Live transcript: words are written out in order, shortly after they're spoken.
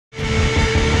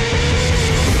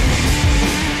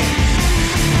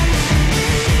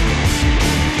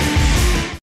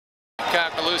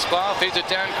loose ball, feeds it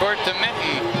down court to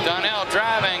Minton. Donnell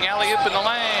driving, alley-oop in the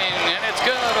lane, and it's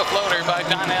good. A floater by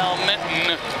Donnell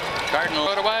Minton. Cardinal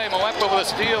put away. Moepa with a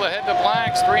steal ahead to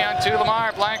Blanks. 3-on-2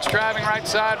 Lamar. Blanks driving right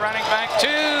side, running back 2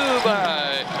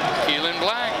 by Keelan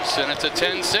Blanks, and it's a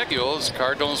 10-6.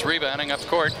 Cardinals rebounding up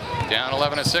court. Down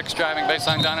 11-6, driving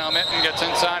baseline. Donnell Minton gets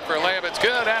inside for a layup. It's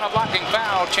good, and a blocking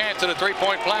foul. Chance at a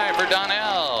three-point play for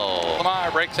Donnell.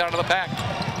 Lamar breaks out of the pack.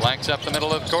 Blanks up the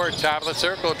middle of the court, top of the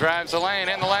circle, drives the lane,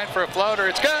 in the lane for a floater.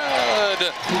 It's good!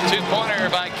 Two-pointer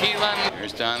by Keelan.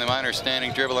 Here's Donley Minor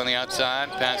standing dribble on the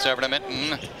outside. Pass over to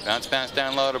Minton. Bounce pass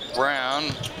down low to Brown.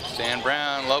 Stan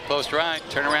Brown, low post right.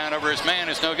 Turn around over his man.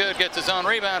 It's no good. Gets his own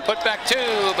rebound. Put back 2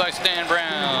 by Stan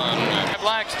Brown.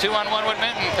 Blanks 2-on-1 with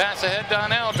Minton. Pass ahead.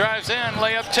 Donnell drives in.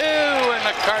 Layup 2. And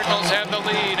the Cardinals have the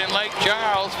lead in Lake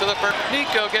Charles for the first.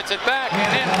 Nico gets it back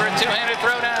and in for a two-handed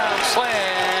throwdown.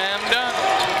 Slam dunk.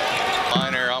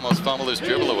 Minor almost fumbled his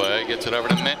dribble away. Gets it over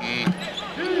to Minton.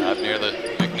 Up near the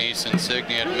McNeese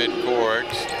insignia at midcourt.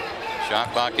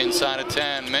 Shot clock inside of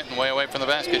 10. Minton way away from the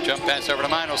basket. Jump pass over to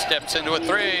Mino. Steps into a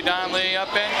 3. Donley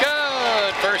up and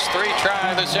good. First 3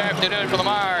 try this afternoon for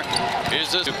Lamar.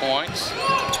 Here's the 2 points.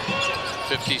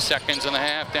 50 seconds in the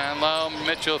half. Down low.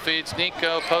 Mitchell feeds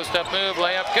Nico. Post up move.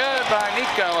 Layup good by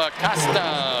Nico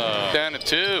Acosta. Down to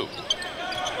 2.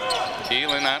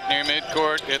 Keelan up near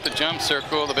midcourt at the jump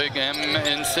circle. The big M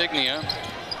insignia.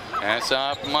 Pass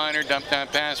off Minor, dump down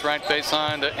pass right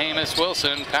baseline to Amos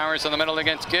Wilson. Powers in the middle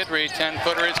against Guidry.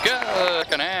 10-footer is good.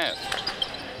 Second half.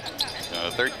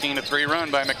 So 13-3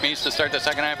 run by McNeese to start the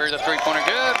second half. Here's a three-pointer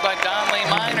good by Donley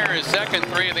Minor. His second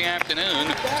 3 of the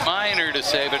afternoon. Minor to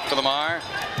save it for Lamar.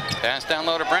 Pass down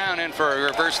low to Brown, in for a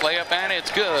reverse layup, and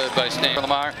it's good by Stan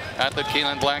Lamar. Athlete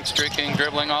Keelan Blanks streaking,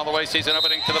 dribbling all the way. Sees an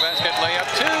opening to the basket. Layup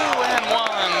 2 and 1.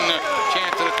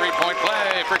 Chance at a three-point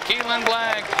play for Keelan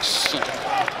Blanks.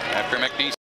 After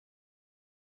McNeese.